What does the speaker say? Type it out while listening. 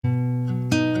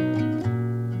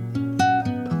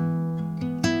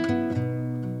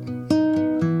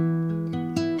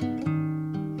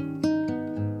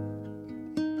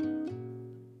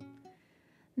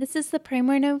is the Pray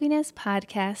More Novenas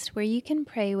podcast where you can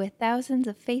pray with thousands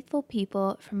of faithful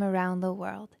people from around the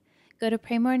world. Go to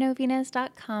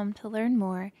praymorenovenas.com to learn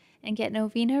more and get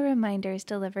novena reminders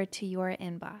delivered to your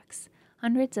inbox.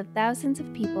 Hundreds of thousands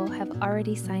of people have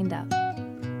already signed up.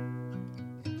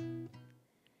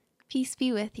 Peace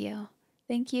be with you.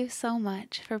 Thank you so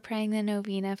much for praying the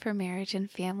novena for marriage and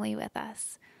family with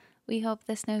us. We hope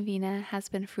this novena has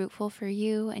been fruitful for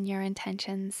you and your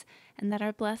intentions, and that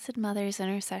our Blessed Mother's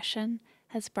intercession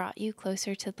has brought you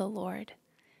closer to the Lord.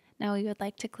 Now we would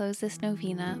like to close this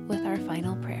novena with our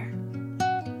final prayer.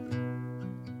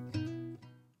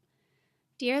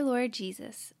 Dear Lord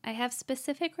Jesus, I have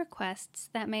specific requests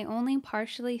that may only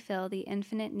partially fill the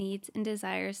infinite needs and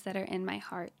desires that are in my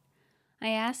heart. I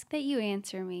ask that you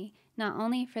answer me, not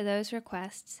only for those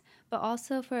requests, but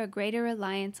also for a greater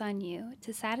reliance on you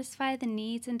to satisfy the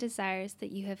needs and desires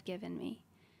that you have given me.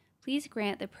 Please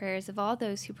grant the prayers of all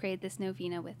those who prayed this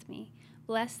novena with me.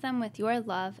 Bless them with your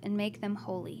love and make them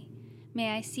holy.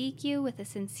 May I seek you with a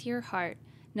sincere heart,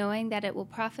 knowing that it will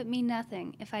profit me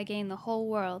nothing if I gain the whole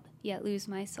world, yet lose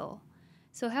my soul.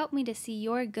 So help me to see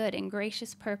your good and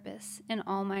gracious purpose in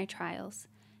all my trials.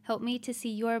 Help me to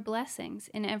see your blessings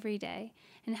in every day,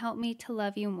 and help me to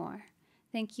love you more.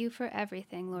 Thank you for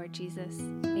everything, Lord Jesus.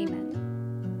 Amen.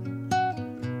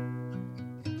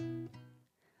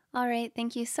 All right,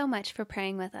 thank you so much for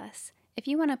praying with us. If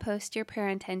you want to post your prayer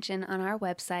intention on our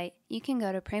website, you can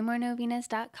go to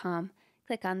praymorenovenas.com,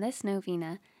 click on this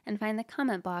novena, and find the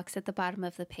comment box at the bottom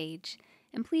of the page.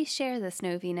 And please share this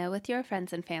novena with your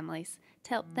friends and families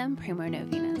to help them pray more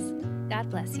novenas. God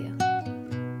bless you.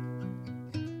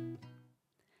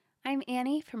 I'm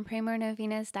Annie from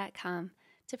praymorenovenas.com.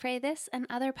 To pray this and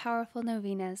other powerful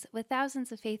novenas with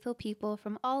thousands of faithful people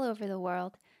from all over the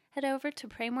world, head over to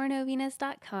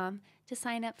praymorenovenas.com to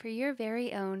sign up for your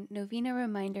very own novena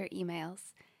reminder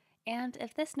emails. And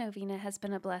if this novena has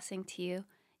been a blessing to you,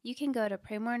 you can go to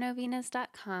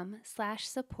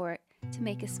praymorenovenas.com/support to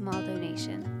make a small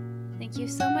donation. Thank you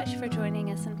so much for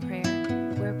joining us in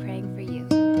prayer. We're praying.